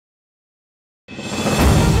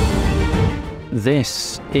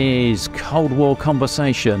This is Cold War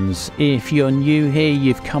Conversations. If you're new here,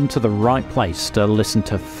 you've come to the right place to listen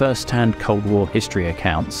to first-hand Cold War history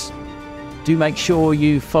accounts. Do make sure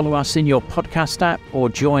you follow us in your podcast app or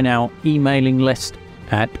join our emailing list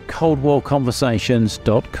at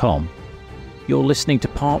coldwarconversations.com. You're listening to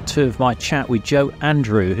part 2 of my chat with Joe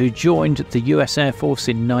Andrew, who joined the US Air Force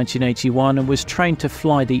in 1981 and was trained to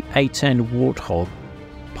fly the A10 Warthog.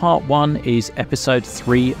 Part 1 is episode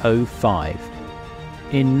 305.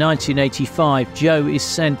 In 1985, Joe is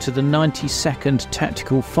sent to the 92nd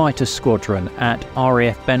Tactical Fighter Squadron at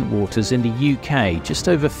RAF Bentwaters in the UK, just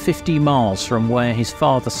over 50 miles from where his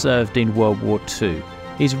father served in World War II.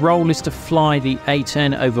 His role is to fly the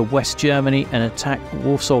A10 over West Germany and attack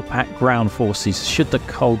Warsaw Pact ground forces should the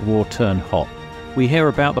Cold War turn hot. We hear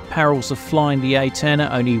about the perils of flying the A10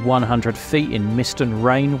 at only 100 feet in mist and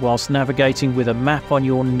rain whilst navigating with a map on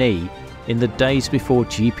your knee in the days before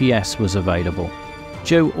GPS was available.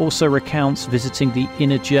 Joe also recounts visiting the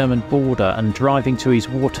inner German border and driving to his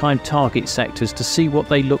wartime target sectors to see what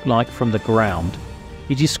they look like from the ground.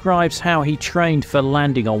 He describes how he trained for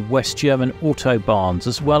landing on West German autobahns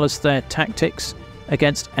as well as their tactics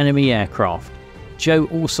against enemy aircraft. Joe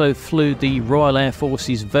also flew the Royal Air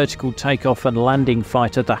Force's vertical takeoff and landing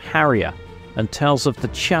fighter, the Harrier, and tells of the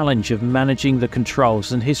challenge of managing the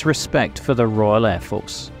controls and his respect for the Royal Air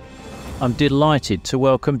Force. I'm delighted to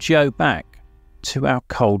welcome Joe back to our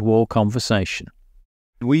Cold War conversation.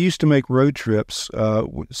 We used to make road trips,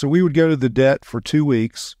 so we would go to the Det for 2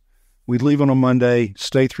 weeks. We'd leave on a Monday,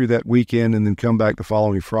 stay through that weekend, and then come back the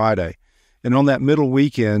following Friday. And on that middle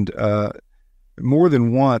weekend, more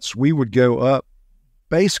than once, we would go up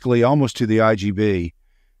basically almost to the IGB,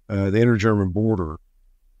 the inter-German border,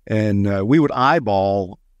 and we would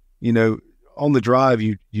eyeball, on the drive,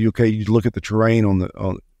 you'd look at the terrain on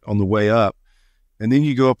the way up, and then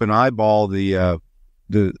you go up and eyeball the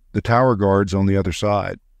tower guards on the other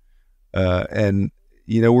side. And,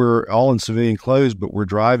 we're all in civilian clothes, but we're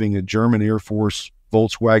driving a German Air Force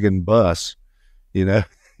Volkswagen bus. It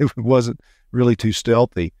wasn't really too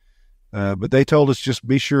stealthy. But they told us just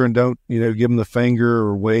be sure and don't, give them the finger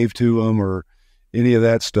or wave to them or any of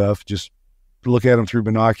that stuff. Just look at them through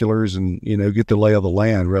binoculars and, get the lay of the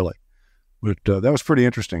land, really. But that was pretty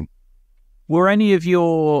interesting. Were any of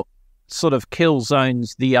your sort of kill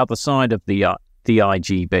zones the other side of the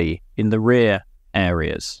IGB in the rear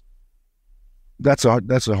areas? That's a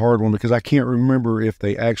hard one because I can't remember if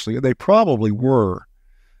they probably were,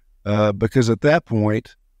 because at that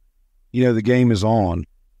point, the game is on.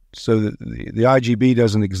 So the IGB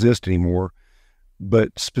doesn't exist anymore. But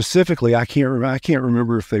specifically, I can't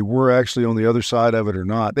remember if they were actually on the other side of it or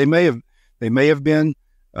not. They may have been,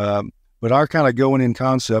 but our kind of going in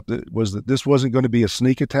concept was that this wasn't going to be a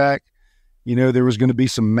sneak attack. There was going to be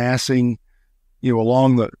some massing,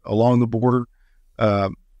 along the border.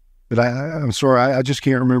 But I'm sorry, I just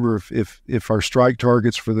can't remember if our strike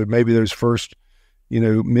targets for maybe those first,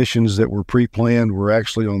 missions that were pre-planned were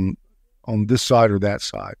actually on this side or that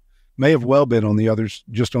side. May have well been on the others,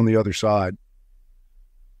 just on the other side.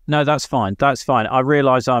 No, that's fine. That's fine. I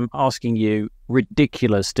realize I'm asking you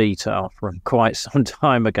ridiculous detail from quite some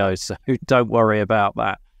time ago, so don't worry about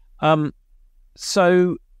that.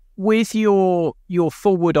 So with your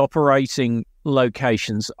forward operating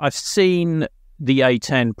locations, I've seen the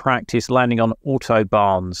A10 practice landing on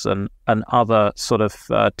autobahns and other sort of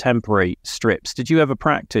temporary strips. Did you ever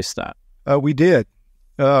practice that? We did.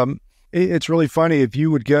 It's really funny. If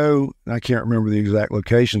you would go, I can't remember the exact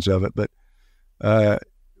locations of it, but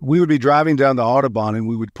we would be driving down the autobahn and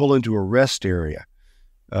we would pull into a rest area.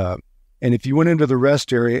 And if you went into the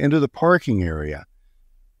rest area, into the parking area,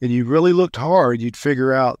 and you really looked hard, you'd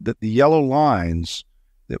figure out that the yellow lines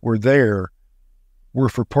that were there were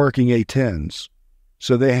for parking A10s.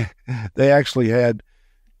 So they actually had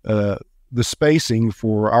the spacing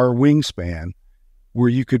for our wingspan where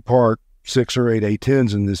you could park 6 or 8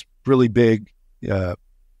 A10s in this really big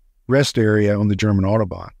rest area on the German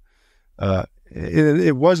autobahn.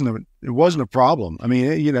 It wasn't a problem. I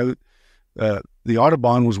mean, the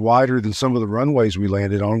autobahn was wider than some of the runways we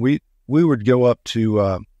landed on. We would go up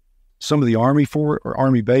to some of the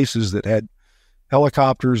Army bases that had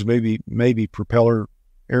helicopters, maybe propeller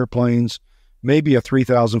airplanes, maybe a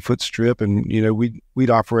 3,000-foot strip, and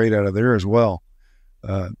we'd operate out of there as well,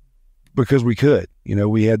 because we could.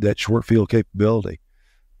 We had that short field capability.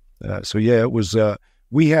 So yeah, it was.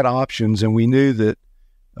 We had options, and we knew that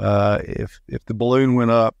if the balloon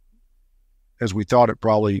went up, as we thought it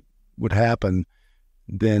probably would happen,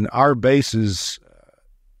 then our bases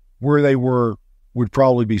where they were would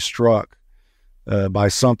probably be struck by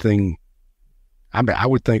something I mean, I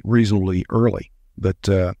would think reasonably early, but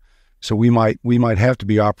so we might have to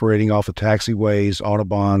be operating off of taxiways,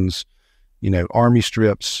 autobahns, Army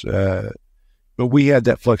strips, but we had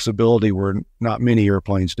that flexibility where not many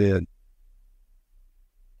airplanes did.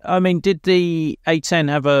 I mean, did the A10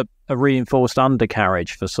 have a reinforced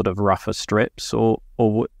undercarriage for sort of rougher strips, or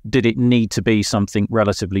did it need to be something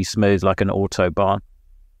relatively smooth like an autobahn?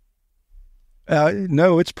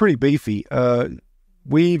 No, it's pretty beefy.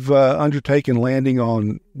 We've undertaken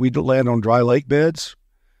we'd land on dry lake beds.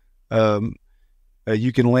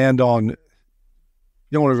 You can land on, you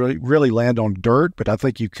don't want to really land on dirt, but I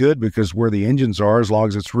think you could because where the engines are, as long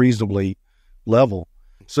as it's reasonably level.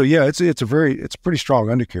 So yeah, it's a pretty strong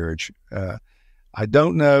undercarriage. I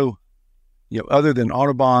don't know, other than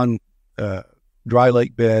Autobahn, dry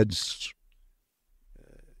lake beds,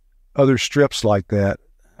 other strips like that.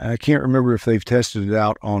 I can't remember if they've tested it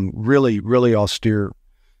out on really, really austere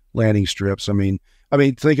landing strips. I mean,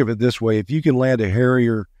 think of it this way: if you can land a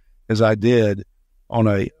Harrier, as I did, on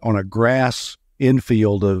a grass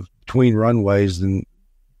infield of between runways, then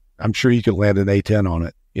I'm sure you could land an A10 on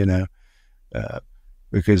it.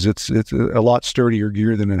 Because it's a lot sturdier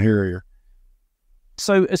gear than a Harrier.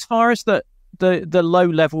 So as far as the low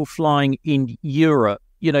level flying in Europe,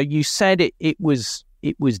 you said it was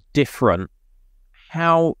different.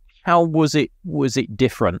 How was it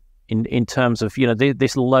different in terms of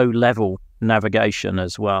this low level navigation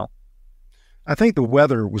as well? I think the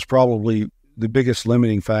weather was probably the biggest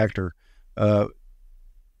limiting factor.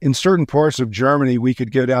 In certain parts of Germany, we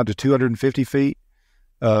could go down to 250 feet.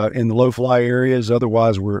 In the low-fly areas,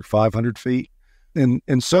 otherwise we're at 500 feet.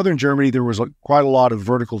 In southern Germany, there was quite a lot of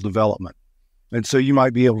vertical development. And so you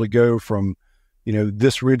might be able to go from,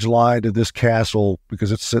 this ridge line to this castle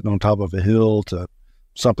because it's sitting on top of a hill to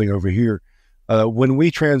something over here. When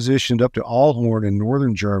we transitioned up to Allhorn in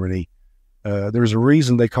northern Germany, there's a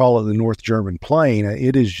reason they call it the North German Plain.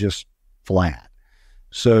 It is just flat.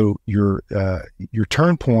 So your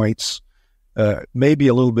turn points may be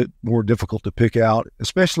a little bit more difficult to pick out,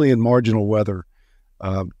 especially in marginal weather.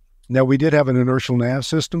 Now, we did have an inertial nav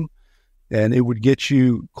system, and it would get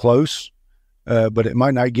you close, but it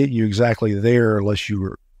might not get you exactly there unless you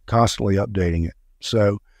were constantly updating it.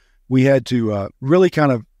 So we had to really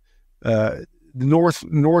kind of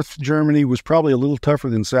North Germany was probably a little tougher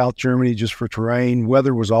than South Germany just for terrain.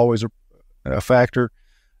 Weather was always a factor.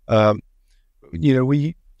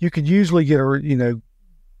 You could usually get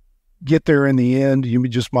there in the end. You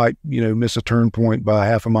just might, miss a turn point by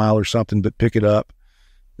half a mile or something, but pick it up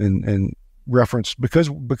and reference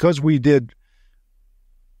because we did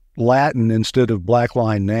Latin instead of black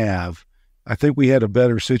line nav. I think we had a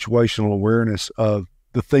better situational awareness of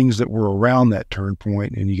the things that were around that turn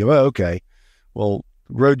point. And you go, oh, okay, well,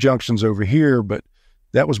 road junction's over here, but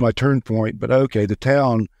that was my turn point. But okay, the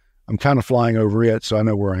town, I'm kind of flying over it, so I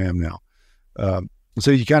know where I am now.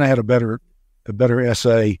 So you kind of had a better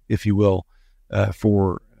essay, if you will,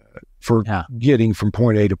 for getting from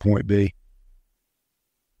point A to point B.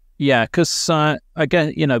 Yeah, because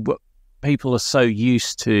again, people are so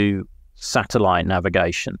used to satellite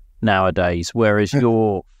navigation nowadays, whereas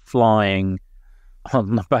you're flying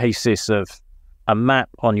on the basis of a map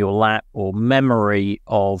on your lap or memory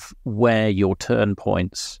of where your turn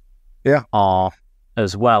points are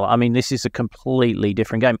as well. I mean, this is a completely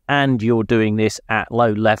different game, and you're doing this at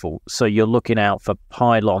low level, so you're looking out for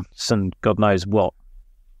pylons and God knows what.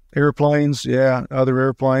 Airplanes, other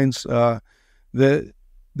airplanes.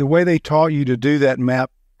 The way they taught you to do that map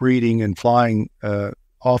reading and flying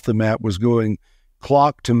off the map was going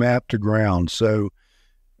clock to map to ground. So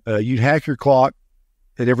you'd hack your clock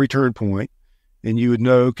at every turn point, and you would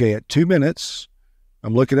know, okay, at 2 minutes,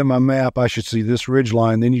 I'm looking at my map, I should see this ridge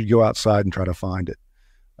line. Then you'd go outside and try to find it.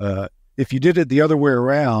 If you did it the other way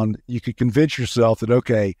around, you could convince yourself that,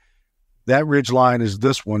 okay, that ridge line is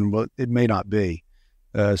this one, but it may not be.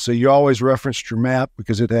 So you always referenced your map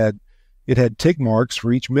because it had tick marks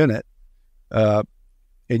for each minute. And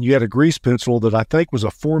you had a grease pencil that I think was a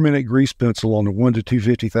 4-minute grease pencil on the 1 to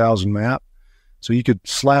 250,000 map. So you could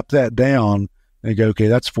slap that down and go, okay,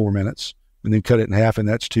 that's 4 minutes, and then cut it in half, and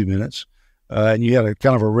that's 2 minutes. And you had a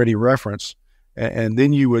kind of a ready reference. And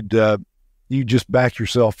then you would, you just back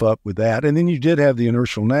yourself up with that. And then you did have the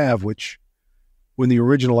inertial nav, which when the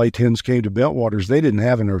original A10s came to Bentwaters, they didn't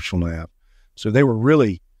have inertial nav. So they were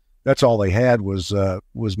really, that's all they had was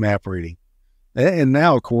map reading. And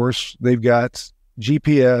now, of course, they've got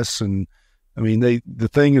GPS, and I mean, the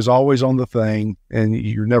thing is always on the thing, and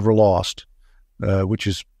you're never lost, which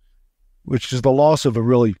is the loss of a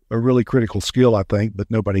really critical skill, I think.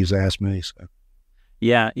 But nobody's asked me. So,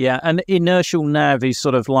 Yeah, yeah. And inertial nav is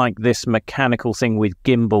sort of like this mechanical thing with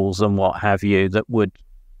gimbals and what have you that would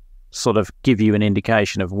sort of give you an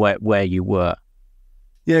indication of where you were.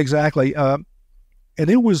 Yeah, exactly. And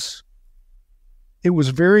it was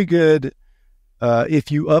very good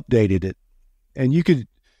if you updated it. And you could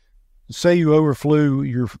say you overflew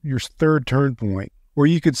your third turn point, or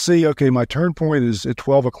you could see, okay, my turn point is at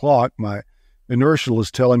 12 o'clock. My inertial is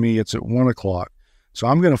telling me it's at 1 o'clock. So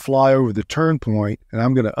I'm going to fly over the turn point, and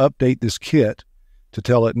I'm going to update this kit to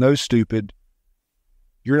tell it, no, stupid,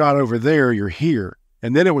 you're not over there, you're here.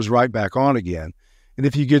 And then it was right back on again. And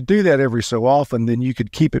if you could do that every so often, then you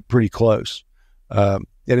could keep it pretty close, and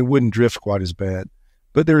it wouldn't drift quite as bad.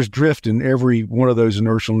 But there's drift in every one of those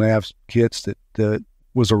inertial nav kits that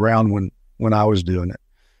was around when I was doing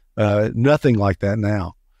it. Nothing like that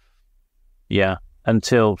now. Yeah,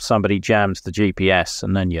 until somebody jams the GPS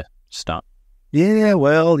and then you're stuck. Yeah,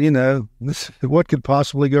 well, what could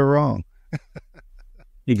possibly go wrong?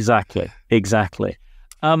 Exactly.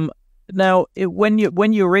 Now, when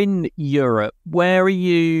you're in Europe, where are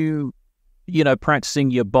you,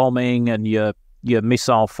 practicing your bombing and your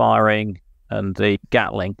missile firing and the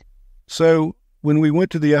Gatling? So when we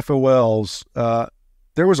went to the FOLs,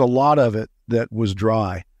 there was a lot of it that was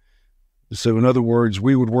dry. So in other words,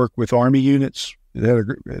 we would work with Army units.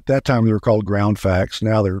 At that time, they were called ground facts.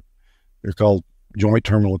 Now they're called Joint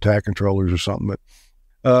Terminal Attack Controllers or something.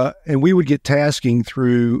 But and we would get tasking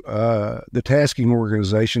through the tasking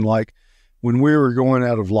organization. Like when we were going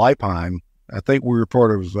out of Leipheim, I think we were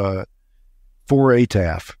part of 4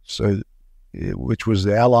 ATAF, which was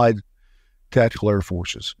the Allied Tactical Air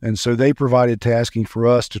Forces. And so they provided tasking for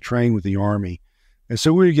us to train with the Army. And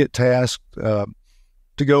so we would get tasked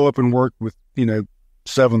to go up and work with,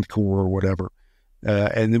 7th Corps or whatever.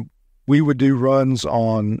 And then we would do runs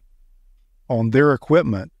on their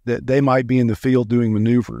equipment that they might be in the field doing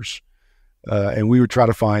maneuvers. And we would try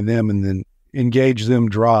to find them and then engage them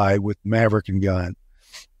dry with Maverick and gun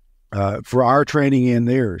for our training and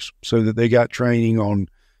theirs, so that they got training on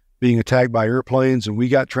being attacked by airplanes. And we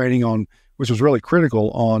got training on, which was really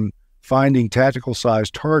critical, on finding tactical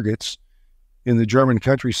sized targets in the German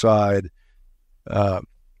countryside,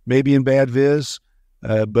 maybe in bad viz,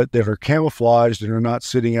 but that are camouflaged and are not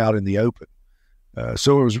sitting out in the open.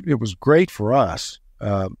 So it was great for us.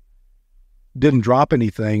 Didn't drop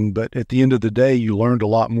anything, but at the end of the day, you learned a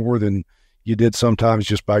lot more than you did sometimes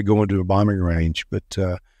just by going to a bombing range. But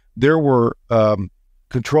there were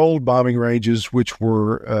controlled bombing ranges, which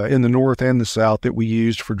were in the north and the south, that we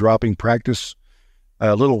used for dropping practice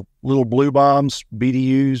little blue bombs,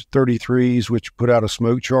 BDUs, 33s, which put out a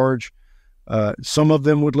smoke charge. Some of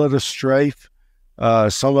them would let us strafe.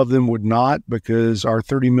 Some of them would not, because our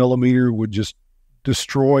 30 millimeter would just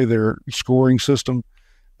destroy their scoring system.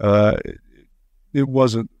 It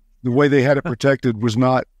wasn't, the way they had it protected was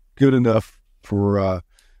not good enough for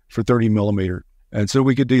 30 millimeter. And so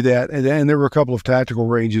we could do that. And there were a couple of tactical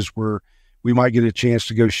ranges where we might get a chance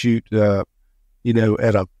to go shoot, at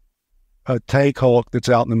a tank hulk that's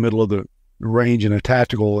out in the middle of the range in a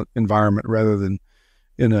tactical environment, rather than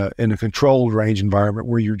in a controlled range environment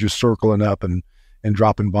where you're just circling up and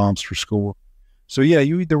dropping bombs for score. So yeah,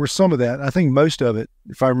 there was some of that. I think most of it,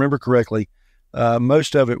 if I remember correctly,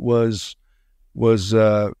 most of it was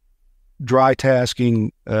dry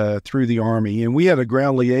tasking through the Army. And we had a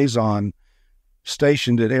ground liaison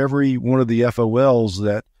stationed at every one of the FOLs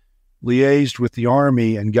that liaised with the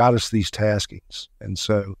Army and got us these taskings. And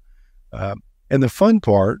so, and the fun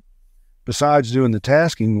part, besides doing the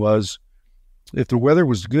tasking, was if the weather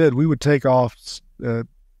was good, we would take off,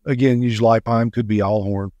 again, usually Leipheim, could be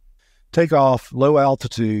Allhorn, take off low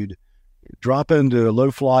altitude, drop into low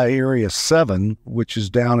fly area 7, which is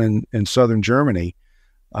down in southern Germany.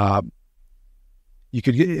 You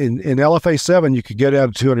could get in LFA 7, you could get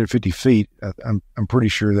out to 250 feet. I'm pretty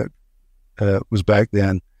sure that was back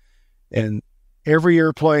then. And every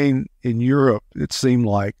airplane in Europe, it seemed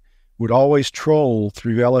like, would always troll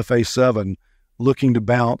through LFA 7 looking to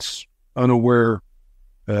bounce unaware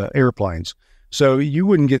airplanes. So you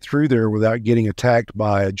wouldn't get through there without getting attacked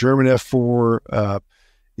by a German F4.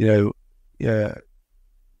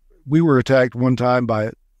 We were attacked one time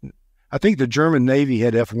by, I think the German Navy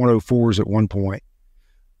had F-104s at one point.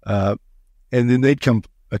 And then they'd come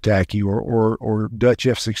attack you, or Dutch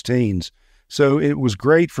F-16s. So it was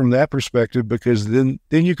great from that perspective, because then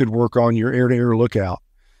you could work on your air-to-air lookout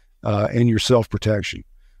and your self-protection.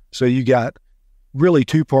 So you got really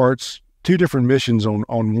two different missions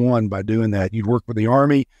on one by doing that. You'd work with the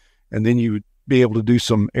Army, and then you would be able to do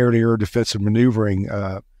some air-to-air defensive maneuvering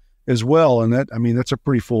as well. And that's a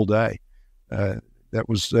pretty full day. That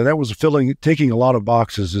was ticking a lot of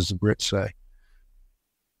boxes, as the Brits say.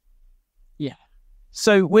 Yeah.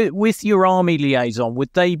 So with your Army liaison,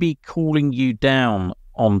 would they be calling you down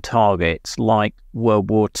on targets like World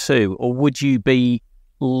War II, or would you be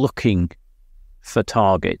looking for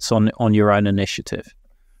targets on your own initiative?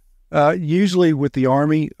 Usually with the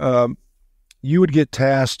Army, you would get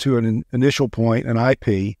tasked to an initial point, an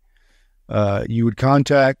IP. You would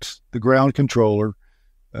contact the ground controller,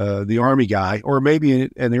 the Army guy, or maybe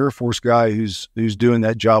an Air Force guy who's doing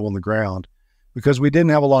that job on the ground, because we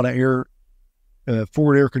didn't have a lot of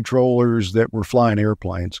forward air controllers that were flying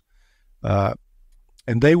airplanes,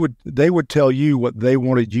 and they would tell you what they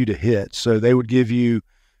wanted you to hit. So they would give you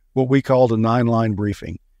what we called a 9-line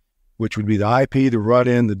briefing, which would be the IP, the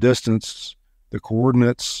run-in, the distance, the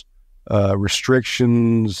coordinates,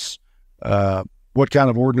 restrictions, what kind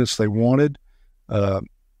of ordnance they wanted.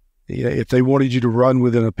 If they wanted you to run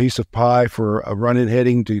within a piece of pie for a run-in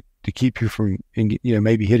heading to keep you from,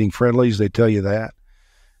 maybe hitting friendlies, they tell you that.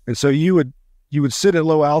 And so you would sit at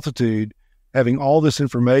low altitude having all this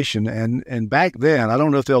information. And back then, I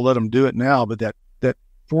don't know if they'll let them do it now, but that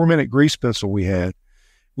 4-minute grease pencil we had,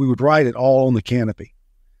 we would write it all on the canopy,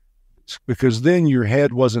 because then your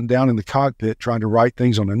head wasn't down in the cockpit trying to write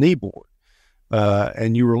things on a kneeboard,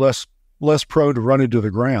 and you were less prone to run into the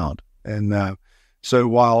ground. And so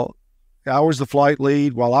while I was the flight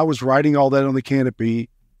lead, while I was writing all that on the canopy,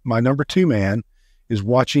 my number 2 man is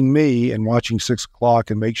watching me and watching 6 o'clock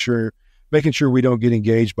and making sure we don't get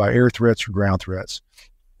engaged by air threats or ground threats.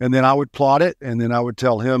 And then I would plot it, and then I would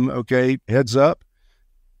tell him, okay, heads up,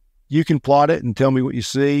 you can plot it and tell me what you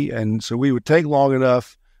see. And so we would take long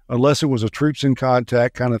enough, unless it was a troops in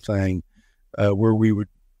contact kind of thing, where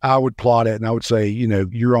I would plot it and I would say,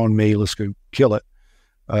 you're on me, let's go kill it.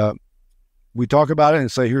 We talk about it and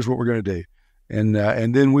say, here's what we're going to do.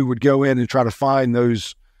 And then we would go in and try to find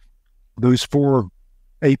those 4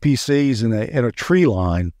 APCs in a tree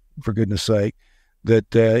line, for goodness sake, that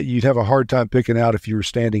you'd have a hard time picking out if you were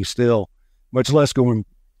standing still, much less going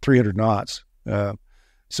 300 knots.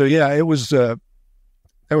 So yeah, it was that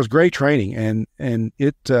was great training, and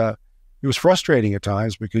it was frustrating at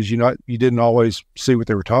times because you didn't always see what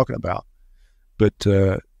they were talking about. But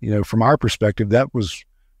from our perspective, that was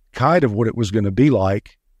kind of what it was going to be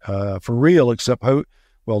like for real. Except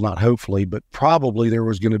not hopefully, but probably there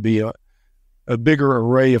was going to be a bigger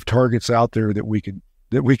array of targets out there that we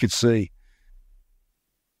could see.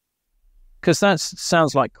 Because that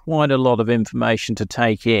sounds like quite a lot of information to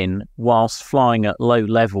take in whilst flying at low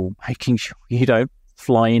level, making sure you don't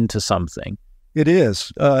fly into something. It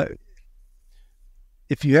is.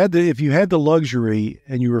 If you had the luxury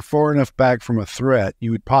and you were far enough back from a threat, you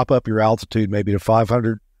would pop up your altitude maybe to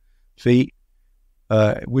 500 feet,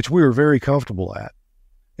 which we were very comfortable at.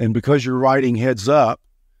 And because you're riding heads up,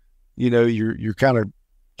 you're kind of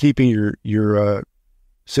keeping your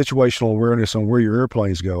situational awareness on where your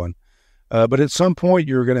airplane's going. But at some point,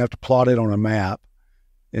 you're going to have to plot it on a map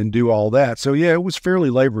and do all that. So, yeah, it was fairly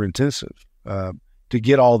labor intensive to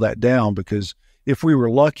get all that down, because if we were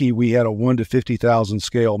lucky, we had a 1 to 50,000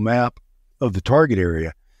 scale map of the target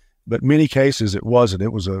area. But many cases, it wasn't.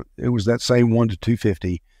 It was that same 1 to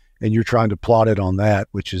 250, and you're trying to plot it on that,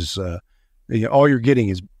 which is all you're getting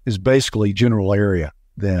is basically general area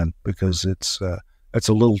then, because that's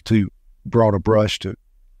a little too broad a brush to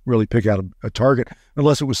really pick out a target,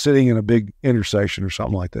 unless it was sitting in a big intersection or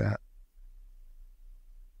something like that.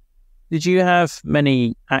 Did you have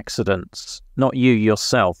many accidents? Not you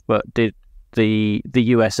yourself, but did the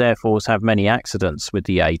US Air Force have many accidents with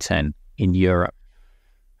the A10 in Europe?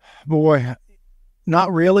 Boy,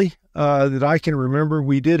 not really that I can remember.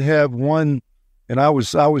 We did have one, and I was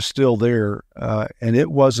still there, and it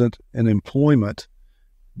wasn't an employment.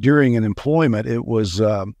 During an employment, it was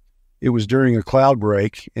during a cloud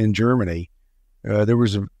break in Germany. There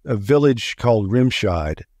was a village called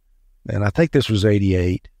Remscheid, and I think this was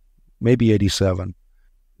 88, maybe 87.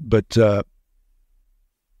 But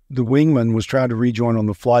the wingman was trying to rejoin on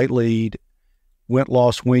the flight lead,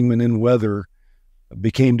 lost wingman in weather,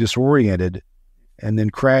 became disoriented, and then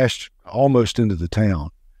crashed almost into the town.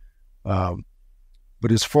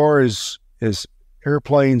 But as far as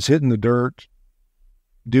airplanes hitting the dirt,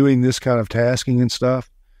 doing this kind of tasking and stuff,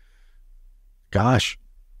 gosh,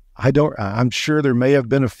 I'm sure there may have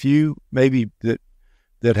been a few maybe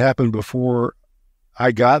that happened before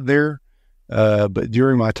I got there. But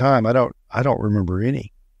during my time, I don't remember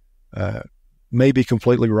any. May be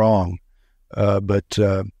completely wrong. But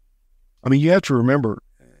you have to remember,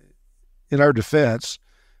 in our defense,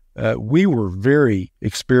 we were very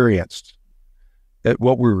experienced at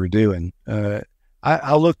what we were doing.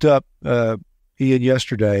 I looked up Ian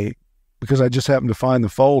yesterday because I just happened to find the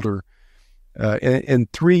folder. In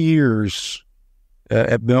 3 years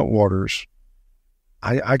at Bentwaters,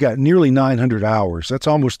 I got nearly 900 hours. That's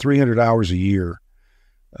almost 300 hours a year,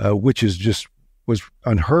 which was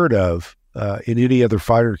unheard of in any other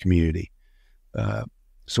fighter community.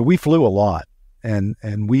 So we flew a lot, and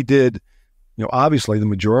we did. Obviously the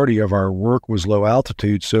majority of our work was low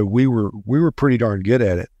altitude, so we were pretty darn good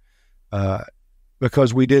at it.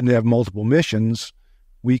 Because we didn't have multiple missions,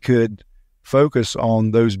 we could focus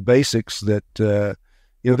on those basics that,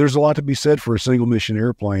 there's a lot to be said for a single mission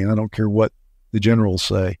airplane. I don't care what the generals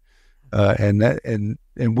say. And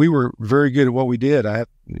we were very good at what we did. I have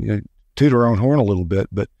toot our own horn a little bit,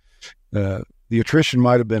 but the attrition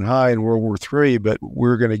might have been high in World War III, but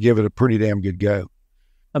we're going to give it a pretty damn good go.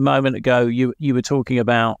 A moment ago, you were talking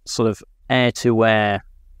about sort of air-to-air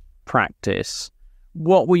practice.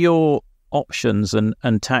 What were your options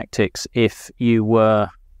and tactics if you were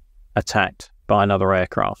attacked by another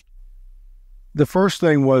aircraft? The first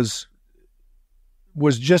thing was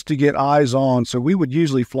just to get eyes on. So we would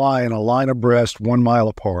usually fly in a line abreast, 1 mile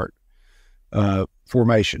apart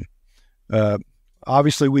formation.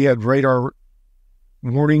 Obviously, we had radar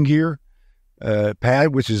warning gear,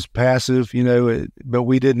 pad, which is passive, but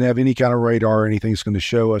we didn't have any kind of radar or anything that's going to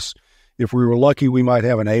show us. If we were lucky, we might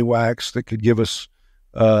have an AWACS that could give us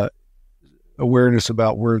awareness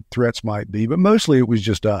about where threats might be, but mostly it was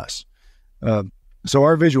just us. So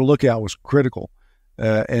our visual lookout was critical,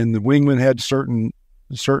 and the wingman had certain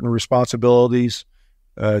responsibilities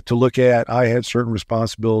to look at. I had certain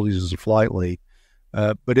responsibilities as a flight lead.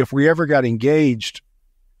 But if we ever got engaged,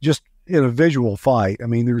 just in a visual fight, I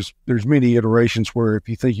mean, there's many iterations where if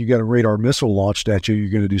you think you got a radar missile launched at you,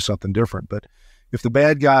 you're going to do something different. But if the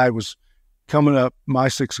bad guy was coming up my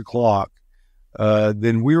 6 o'clock,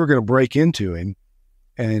 then we were going to break into him.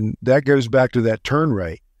 And that goes back to that turn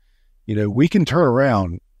rate. We can turn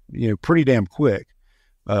around, pretty damn quick.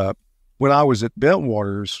 When I was at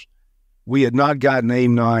Bentwaters, we had not gotten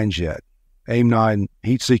AIM-9s yet. AIM-9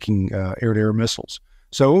 heat-seeking air-to-air missiles.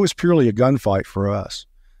 So it was purely a gunfight for us.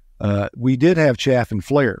 We did have chaff and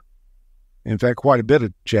flare. In fact, quite a bit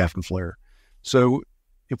of chaff and flare. So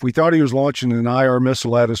if we thought he was launching an IR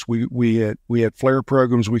missile at us, we had flare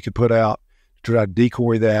programs we could put out to try to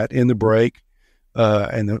decoy that in the break.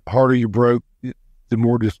 And the harder you broke, the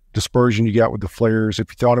more dispersion you got with the flares.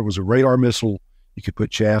 If you thought it was a radar missile, you could put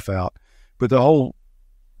chaff out. But the whole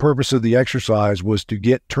purpose of the exercise was to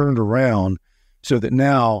get turned around so that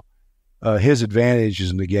now his advantage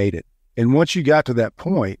is negated. And once you got to that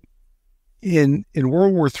point, in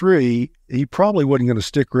World War III, he probably wasn't going to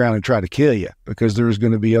stick around and try to kill you because there was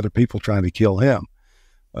going to be other people trying to kill him.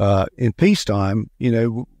 In peacetime,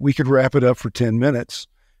 we could wrap it up for 10 minutes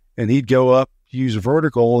and he'd go up, use a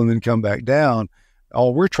vertical, and then come back down.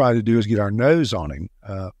 All we're trying to do is get our nose on him.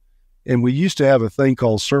 And we used to have a thing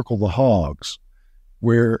called Circle the Hogs,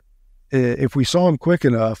 where if we saw him quick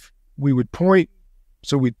enough, we would point.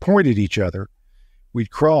 So we'd point at each other, we'd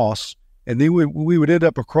cross, and then we would end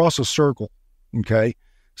up across a circle, okay?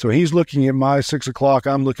 So he's looking at my 6 o'clock,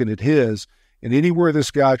 I'm looking at his, and anywhere this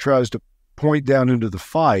guy tries to point down into the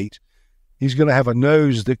fight, he's going to have a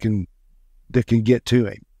nose that can get to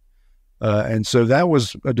him. And so that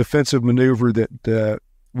was a defensive maneuver that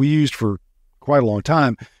we used for quite a long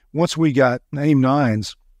time. Once we got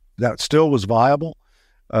AIM-9s, that still was viable,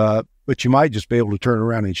 but you might just be able to turn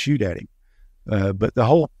around and shoot at him. But the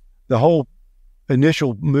whole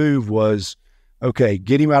initial move was, okay,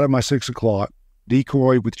 get him out of my 6 o'clock,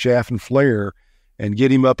 decoy with chaff and flare, and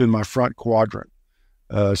get him up in my front quadrant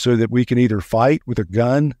so that we can either fight with a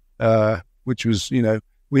gun, which was,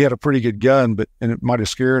 we had a pretty good gun, and it might have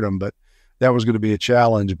scared them, but that was going to be a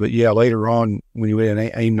challenge. But yeah, later on, when you had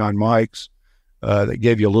AIM-9 mics, that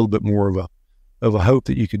gave you a little bit more of a hope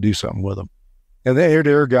that you could do something with them. And the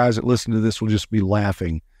air-to-air guys that listen to this will just be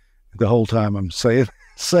laughing the whole time I'm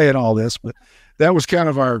saying all this, but that was kind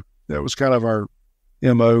of our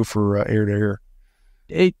MO for air-to-air.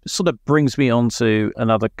 It sort of brings me on to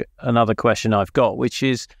another question I've got, which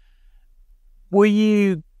is, were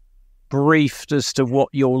you briefed as to what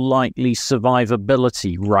your likely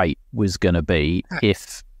survivability rate was going to be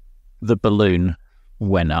if the balloon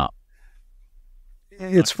went up?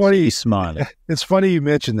 It's funny. You smiling. It's funny you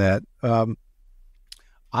mentioned that.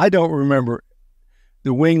 I don't remember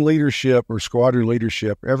the wing leadership or squadron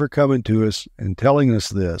leadership ever coming to us and telling us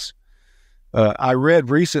this. I read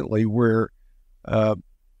recently where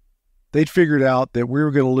they'd figured out that we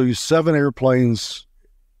were going to lose 7 airplanes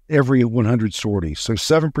every 100 sorties. So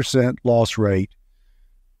 7% loss rate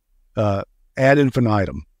ad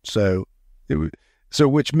infinitum. So So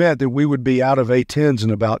which meant that we would be out of A10s in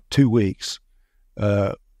about 2 weeks,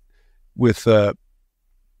 with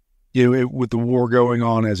with the war going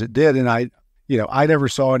on as it did. And I never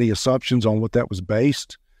saw any assumptions on what that was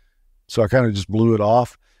based, so I kind of just blew it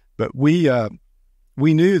off. But we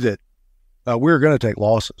knew that we were going to take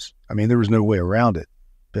losses. I mean, there was no way around it.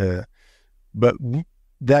 But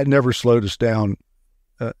that never slowed us down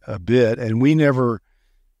a bit, and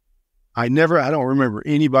I don't remember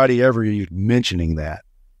anybody ever mentioning that,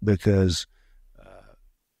 because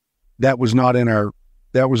that was not in our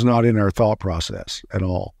thought process at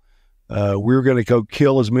all. We were going to go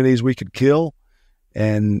kill as many as we could kill,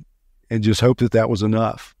 and just hope that was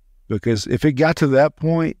enough. Because if it got to that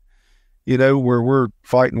point, where we're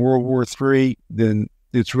fighting World War III, then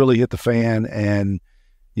it's really hit the fan, and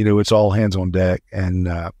it's all hands on deck. And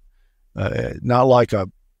not like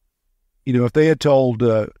if they had told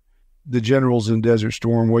the generals in Desert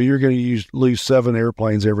Storm, well, you're going to lose 7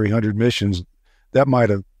 airplanes every 100 missions, that might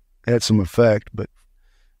have had some effect. But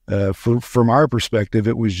from our perspective,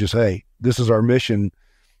 it was just, hey, this is our mission.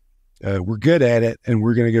 We're good at it, and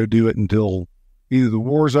we're going to go do it until either the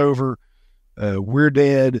war's over, we're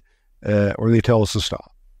dead, or they tell us to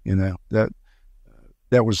stop.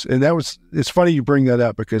 That was, it's funny you bring that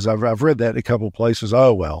up, because I've read that in a couple of places.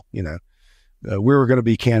 Oh, well, we were going to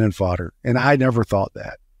be cannon fodder. And I never thought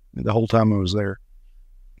that the whole time I was there.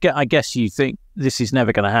 I guess you think this is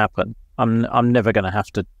never going to happen. I'm never going to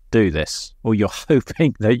have to do this, or you're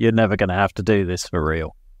hoping that you're never going to have to do this for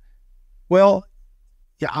real. Well,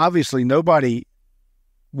 yeah, obviously nobody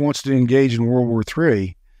wants to engage in World War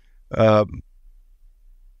III. But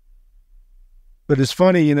it's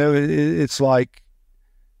funny, it's like,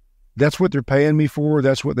 that's what they're paying me for.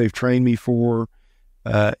 That's what they've trained me for.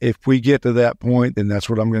 If we get to that point, then that's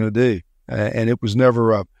what I'm going to do. And it was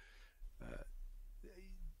never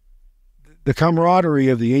the camaraderie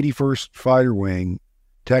of the 81st Fighter Wing,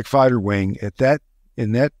 TAC Fighter Wing,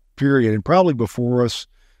 in that period, and probably before us.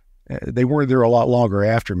 They weren't there a lot longer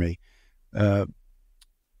after me.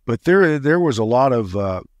 But there was a lot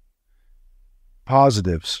of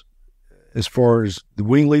positives as far as the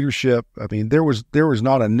wing leadership. I mean, there was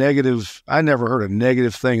not a negative. I never heard a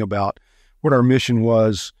negative thing about what our mission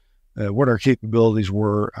was, what our capabilities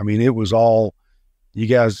were. I mean, it was all, you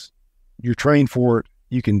guys, you're trained for it,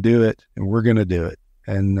 you can do it, and we're going to do it.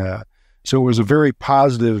 And so it was a very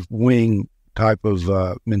positive wing type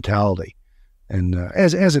of mentality, and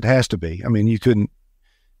as it has to be. I mean, you couldn't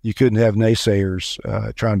have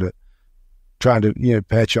naysayers trying to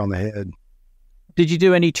pat you on the head. Did you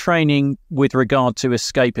do any training with regard to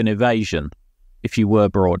escape and evasion if you were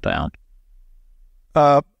brought down?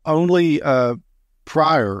 Only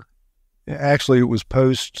prior. Actually, it was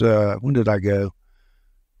post. When did I go?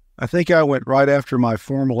 I think I went right after my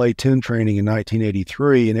formal A10 training in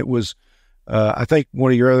 1983, and it was, I think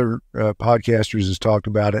one of your other podcasters has talked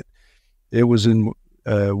about it. It was in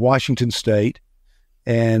Washington State,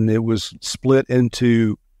 and it was split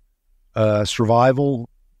into survival,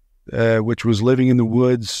 which was living in the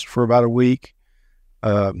woods for about a week,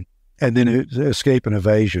 and then escape and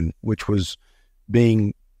evasion, which was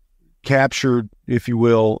being captured, if you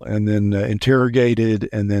will, and then interrogated,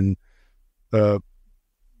 and then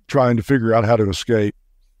trying to figure out how to escape.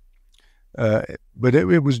 But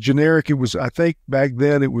it was generic. It was, I think back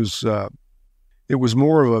then it was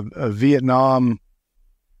more of a Vietnam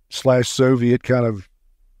 / Soviet kind of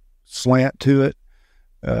slant to it.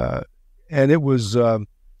 And it was,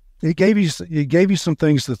 it gave you some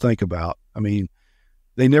things to think about. I mean,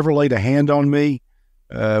 they never laid a hand on me,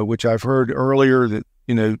 which I've heard earlier that,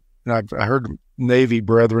 and I heard Navy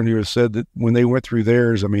brethren who have said that when they went through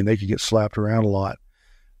theirs, I mean, they could get slapped around a lot.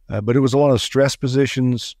 But it was a lot of stress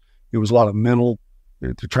positions. It was a lot of mental,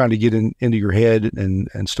 they're trying to get into your head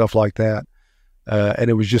and stuff like that. And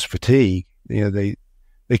it was just fatigue. They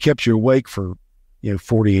kept you awake for,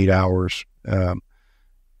 48 hours.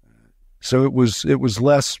 So it was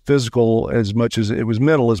less physical as much as it was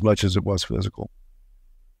mental, as much as it was physical.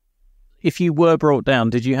 If you were brought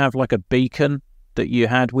down, did you have like a beacon that you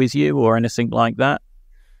had with you or anything like that?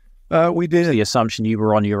 We did. The assumption you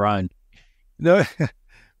were on your own. No,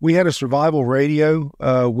 we had a survival radio,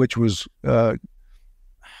 which was, I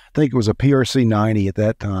think it was a PRC 90 at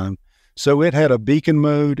that time. So it had a beacon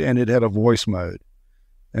mode and it had a voice mode.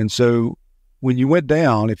 And so when you went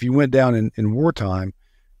down, if you went down in wartime,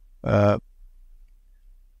 they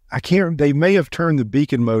may have turned the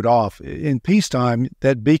beacon mode off. In peacetime,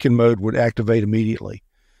 that beacon mode would activate immediately.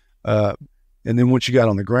 And then once you got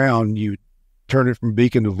on the ground, you turn it from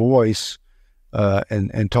beacon to voice,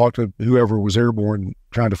 and talk to whoever was airborne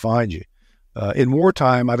trying to find you. In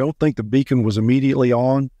wartime, I don't think the beacon was immediately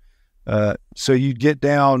on. So you'd get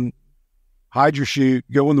down, hide your chute,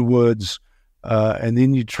 go in the woods, and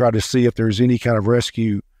then you'd try to see if there's any kind of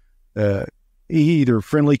rescue, either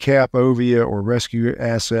friendly cap over you or rescue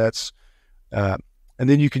assets. And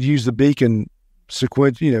then you could use the beacon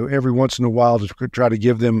every once in a while to try to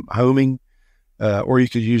give them homing, or you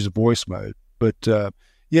could use the voice mode. But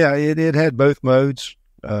it had both modes.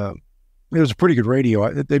 It was a pretty good radio.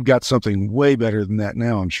 They've got something way better than that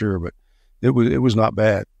now, I'm sure, but it was not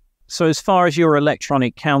bad. So as far as your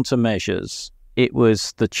electronic countermeasures, it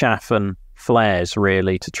was the chaff and flares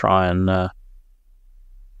really to try and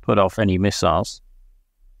put off any missiles.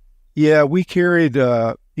 Yeah, we carried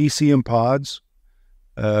ECM pods.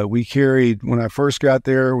 We carried, when I first got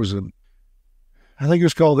there, I think it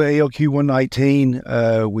was called the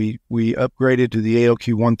ALQ-119. We upgraded to the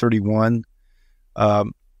ALQ-131.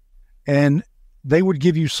 And they would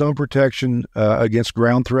give you some protection against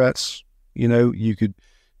ground threats.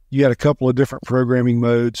 You had a couple of different programming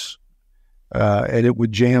modes, and it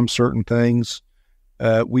would jam certain things.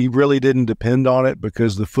 We really didn't depend on it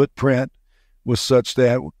because the footprint was such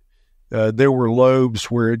that there were lobes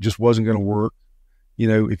where it just wasn't going to work.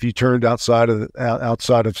 If you turned outside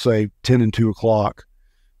of say 10 and 2 o'clock,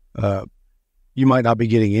 you might not be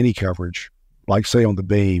getting any coverage, like say on the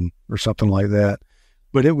beam or something like that.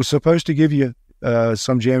 But it was supposed to give you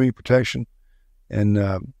some jamming protection, and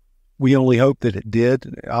we only hope that it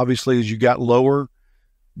did. Obviously, as you got lower,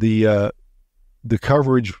 the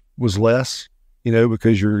coverage was less,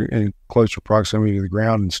 because you're in closer proximity to the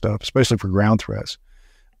ground and stuff, especially for ground threats.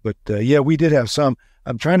 But we did have some.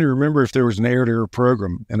 I'm trying to remember if there was an air-to-air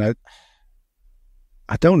program, and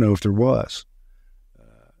I don't know if there was.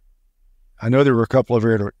 I know there were a couple of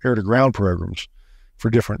air-to-ground programs for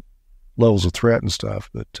different levels of threat and stuff,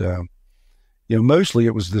 but mostly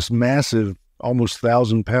it was this massive, almost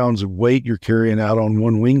 1,000 pounds of weight you're carrying out on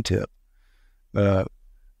one wingtip.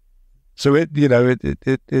 So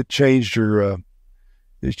it changed your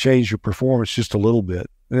performance just a little bit.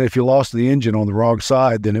 And if you lost the engine on the wrong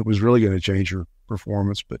side, then it was really going to change your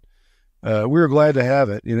performance. But we were glad to have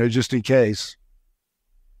it, just in case.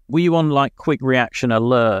 Were you on like quick reaction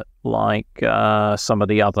alert like some of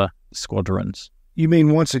the other squadrons? You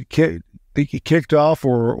mean once it kicked off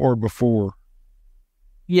or before?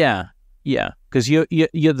 Yeah. Because you're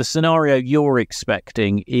the scenario you're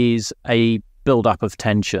expecting is a build-up of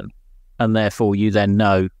tension, and therefore you then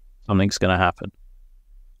know something's going to happen.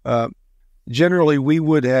 Generally, we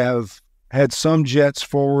would have had some jets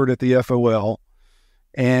forward at the FOL,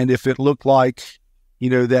 and if it looked like,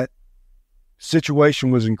 that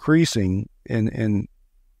situation was increasing in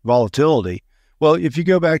volatility. Well, if you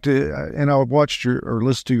go back to, and I watched or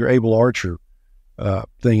listened to your Able Archer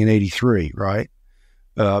thing in 83, right?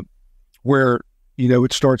 Where,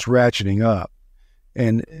 it starts ratcheting up.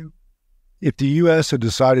 And if the U.S. had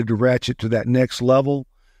decided to ratchet to that next level,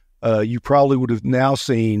 you probably would have now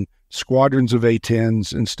seen squadrons of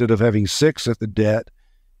A10s. Instead of having 6 at the det,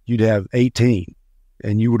 you'd have 18,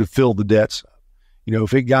 and you would have filled the dets up,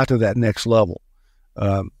 if it got to that next level.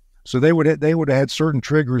 So they would have had certain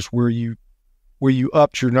triggers where you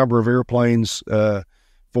upped your number of airplanes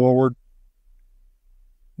forward.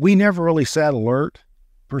 We never really sat alert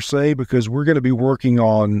per se, because we're going to be working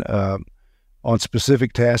on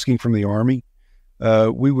specific tasking from the Army.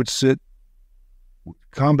 We would sit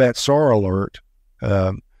combat SAR alert,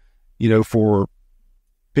 for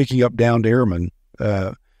picking up downed airmen.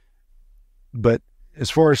 But as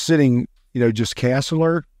far as sitting, just CAS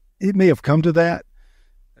alert, it may have come to that,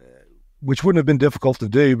 which wouldn't have been difficult to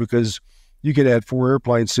do, because you could add 4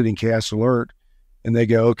 airplanes sitting CAS alert, and they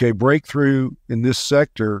go, okay, breakthrough in this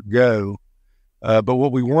sector, go. But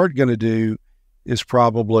what we weren't going to do is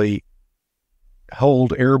probably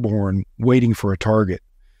hold airborne waiting for a target,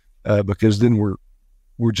 because then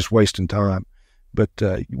we're just wasting time. But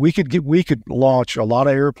we could launch a lot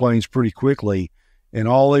of airplanes pretty quickly, and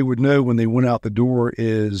all they would know when they went out the door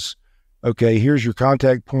is, okay, here's your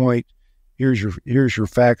contact point, here's your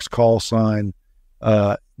fax call sign,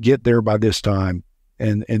 get there by this time,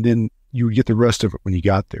 and then you would get the rest of it when you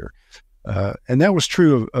got there. And that was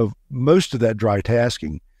true of most of that dry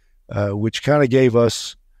tasking, which kind of gave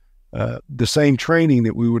us the same training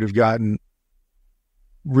that we would have gotten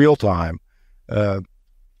real time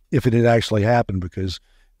if it had actually happened, because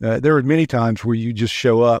there were many times where you just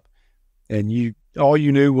show up and all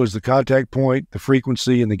you knew was the contact point, the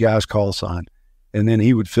frequency, and the guy's call sign, and then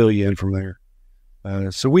he would fill you in from there.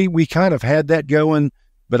 So we kind of had that going,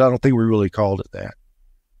 but I don't think we really called it that.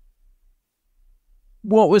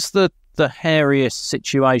 What was the hairiest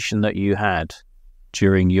situation that you had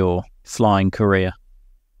during your flying career?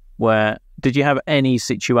 Where did you have any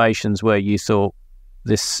situations where you thought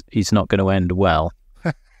this is not going to end well?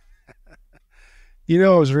 I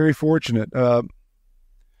was very fortunate.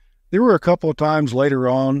 There were a couple of times later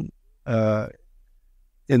on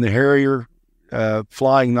in the Harrier,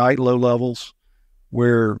 flying night low levels,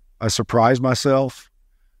 where I surprised myself,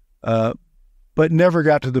 but never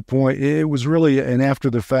got to the point. It was really an after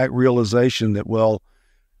the fact realization that, well,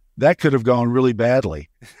 that could have gone really badly,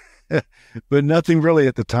 but nothing really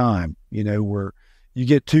at the time, where you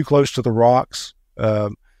get too close to the rocks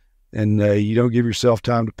and you don't give yourself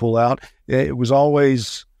time to pull out. It was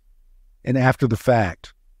always an after the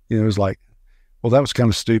fact. It was like, well, that was kind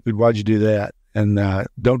of stupid. Why'd you do that? And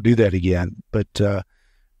don't do that again. But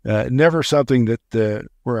never something that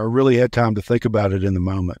where I really had time to think about it in the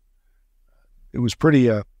moment. It was pretty,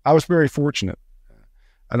 I was very fortunate.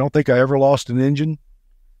 I don't think I ever lost an engine.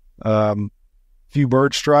 Few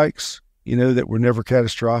bird strikes, that were never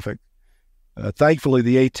catastrophic. Thankfully,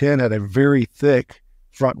 the A10 had a very thick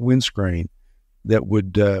front windscreen that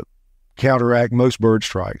would counteract most bird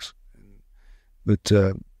strikes. But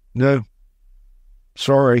no,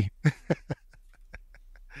 sorry.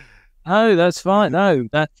 Oh, that's fine. No,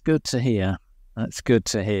 that's good to hear. That's good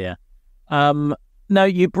to hear. No,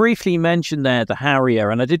 you briefly mentioned there the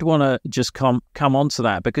Harrier, and I did want to just come on to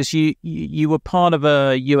that because you were part of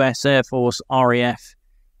a US Air Force RAF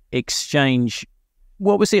exchange.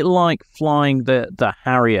 What was it like flying the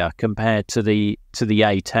Harrier compared to the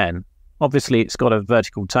A10? Obviously, it's got a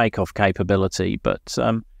vertical takeoff capability, but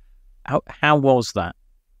how was that?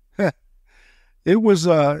 It was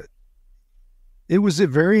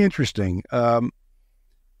very interesting. I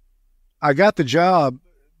got the job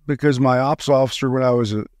because my ops officer, when I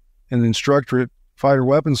was an instructor at fighter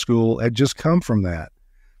weapons school, had just come from that,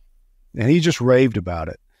 and he just raved about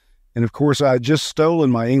it. And of course, I had just stolen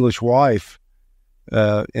my English wife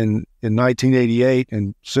in 1988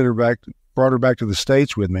 and brought her back to the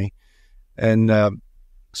States with me, and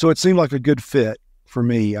so it seemed like a good fit for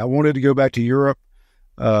me. I wanted to go back to Europe.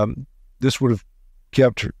 This would have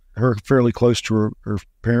kept her fairly close to her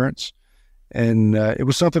parents. And it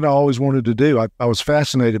was something I always wanted to do. I was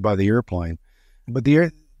fascinated by the airplane. But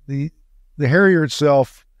the Harrier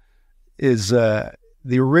itself is the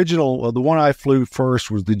original, the one I flew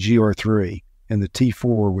first was the GR3 and the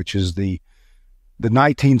T4, which is the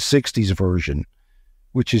 1960s version,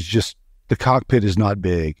 which is just, the cockpit is not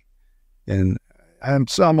big. And I'm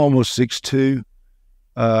almost 6'2",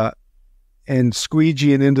 and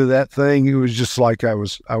squeegeeing into that thing, it was just like I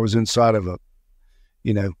was inside of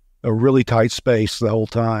a really tight space the whole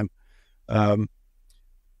time.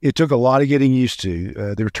 It took a lot of getting used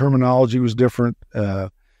to. Their terminology was different.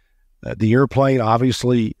 The airplane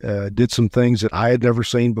obviously did some things that I had never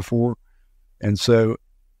seen before, and so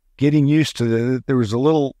getting used to it. There was a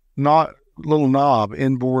little knob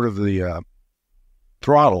inboard of the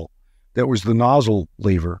throttle that was the nozzle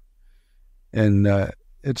lever, and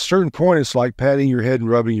at a certain point, it's like patting your head and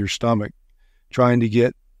rubbing your stomach, trying to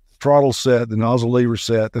get throttle set, the nozzle lever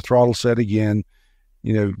set, the throttle set again.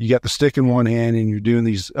 You got the stick in one hand and you're doing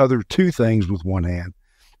these other two things with one hand.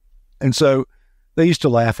 And so they used to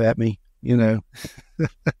laugh at me,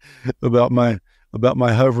 about my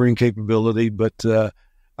hovering capability, but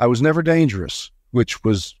I was never dangerous, which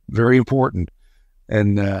was very important.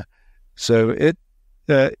 And so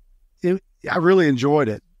I really enjoyed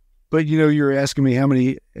it. But, you're asking me how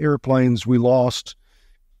many airplanes we lost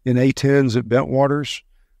in A10s at Bentwaters.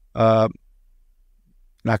 And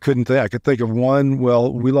I couldn't think. I could think of one.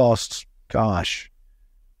 Well, we lost, 4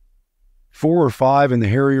 or 5 in the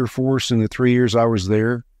Harrier Force in the 3 years I was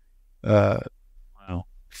there. Wow.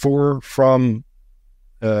 4 from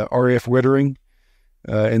RAF Wittering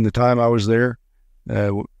in the time I was there.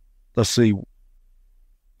 Let's see.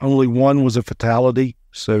 Only one was a fatality,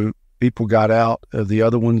 so people got out of the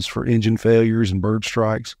other ones for engine failures and bird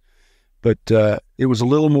strikes. But it was a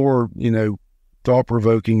little more,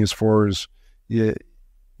 thought-provoking as far as you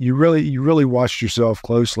really watched yourself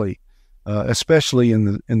closely, especially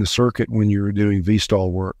in the circuit when you were doing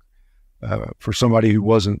VTOL work for somebody who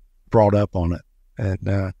wasn't brought up on it.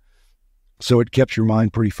 And so it kept your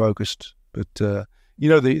mind pretty focused. But, the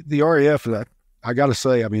RAF, I got to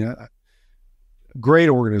say, great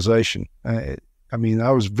organization. I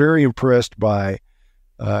was very impressed by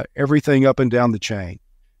everything up and down the chain.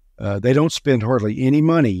 They don't spend hardly any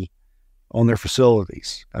money on their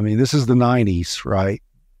facilities. This is the 90s, right?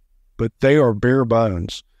 But they are bare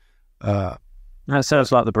bones. That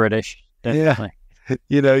sounds like the British. Definitely.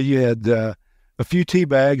 Yeah. You had a few tea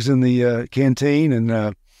bags in the canteen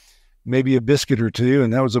and maybe a biscuit or two,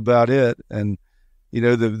 and that was about it. And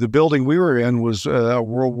The building we were in was a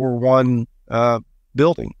World War One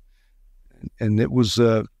building, and it was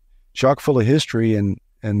chock full of history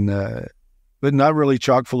but not really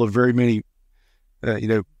chock full of very many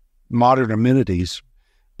modern amenities.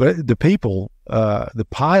 But the people, the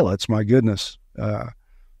pilots, my goodness,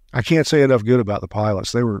 I can't say enough good about the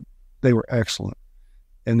pilots. They were excellent.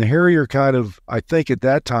 And the Harrier I think at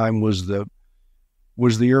that time was the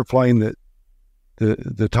airplane that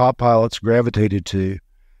the top pilots gravitated to.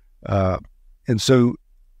 And so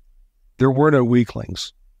there were no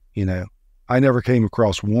weaklings, I never came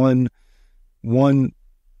across one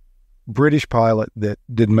British pilot that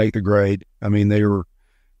didn't make the grade. I mean, they were,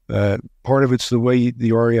 part of it's the way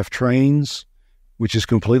the RAF trains, which is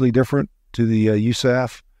completely different to the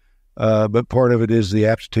USAF. But part of it is the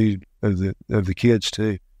aptitude of the kids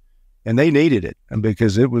too. And they needed it, and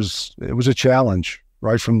because it was a challenge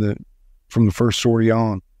right from the first sortie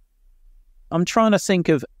on. I'm trying to think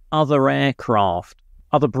of other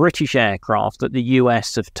British aircraft that the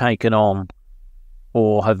US have taken on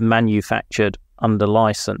or have manufactured under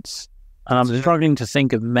license. And I'm struggling to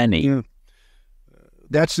think of many. Yeah.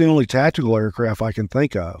 That's the only tactical aircraft I can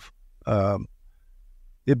think of.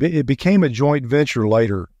 It became a joint venture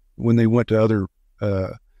later when they went to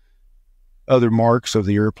other marks of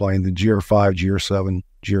the airplane, the GR5, GR7,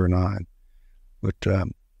 GR9. But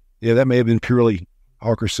that may have been purely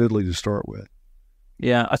Hawker Siddeley to start with.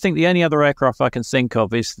 Yeah, I think the only other aircraft I can think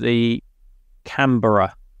of is the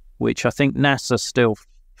Canberra, which I think NASA still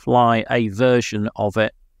fly a version of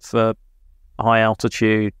it for high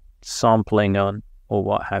altitude sampling or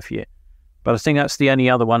what have you. But I think that's the only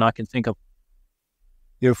other one I can think of.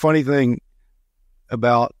 Funny thing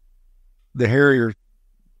about the Harrier,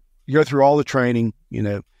 you go through all the training,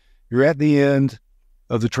 you're at the end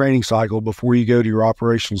of the training cycle before you go to your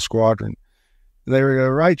operational squadron. They were,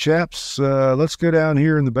 all right, chaps, let's go down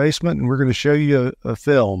here in the basement and we're going to show you a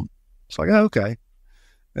film. It's like, oh, okay.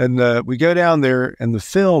 And we go down there and the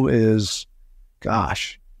film is,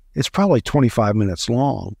 it's probably 25 minutes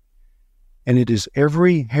long. And it is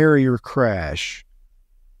every Harrier crash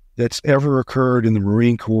that's ever occurred in the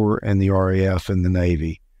Marine Corps and the RAF and the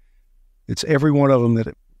Navy. It's every one of them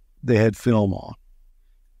that they had film on.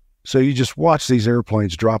 So you just watch these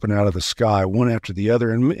airplanes dropping out of the sky, one after the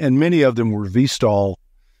other, and many of them were VTOL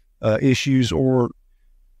issues or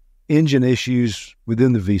engine issues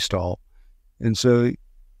within the VTOL. And so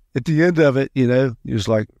at the end of it, it was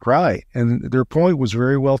like, right. And their point was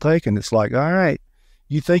very well taken. It's like, all right,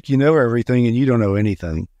 you think you know everything and you don't know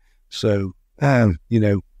anything. So,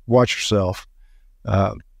 watch yourself.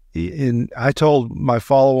 And I told my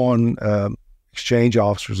follow-on exchange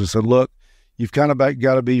officers, I said, look, you've kind of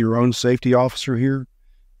got to be your own safety officer here,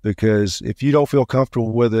 because if you don't feel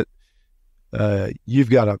comfortable with it, you've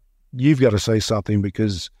got to say something,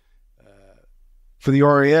 because for the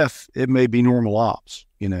RAF, it may be normal ops.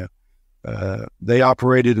 They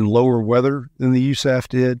operated in lower weather than the USAF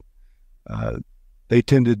did. They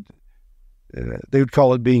tended, they would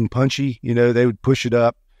call it being punchy. They would push it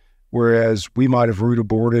up, whereas we might have route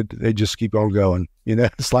aborted. They just keep on going.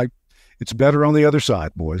 It's like, it's better on the other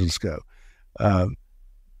side, boys. Let's go.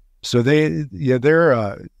 So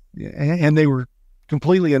they're, and they were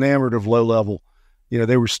completely enamored of low level.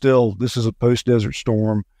 They were still, this is a post-Desert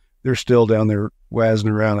Storm. They're still down there wazzing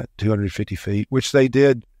around at 250 feet, which they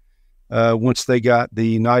did once they got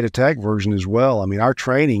the night attack version as well. I mean, our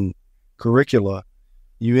training curricula,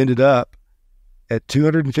 you ended up at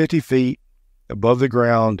 250 feet above the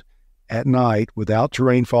ground at night without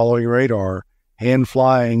terrain following radar, hand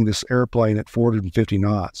flying this airplane at 450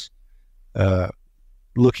 knots,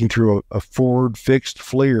 looking through a forward fixed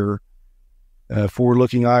FLIR, forward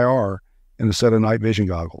looking IR, and a set of night vision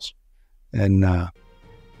goggles. And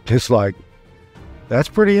it's like, that's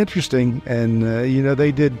pretty interesting. And,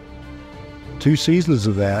 they did 2 seasons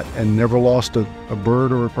of that and never lost a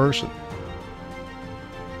bird or a person.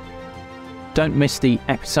 Don't miss the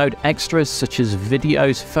episode extras such as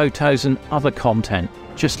videos, photos, and other content.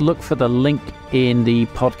 Just look for the link in the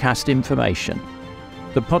podcast information.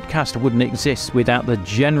 The podcast wouldn't exist without the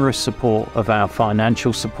generous support of our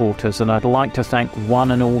financial supporters, and I'd like to thank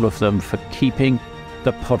one and all of them for keeping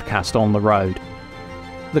the podcast on the road.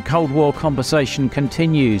 The Cold War conversation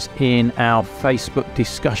continues in our Facebook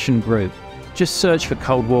discussion group. Just search for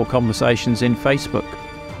Cold War Conversations in Facebook.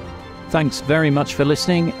 Thanks very much for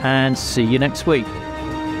listening, and see you next week.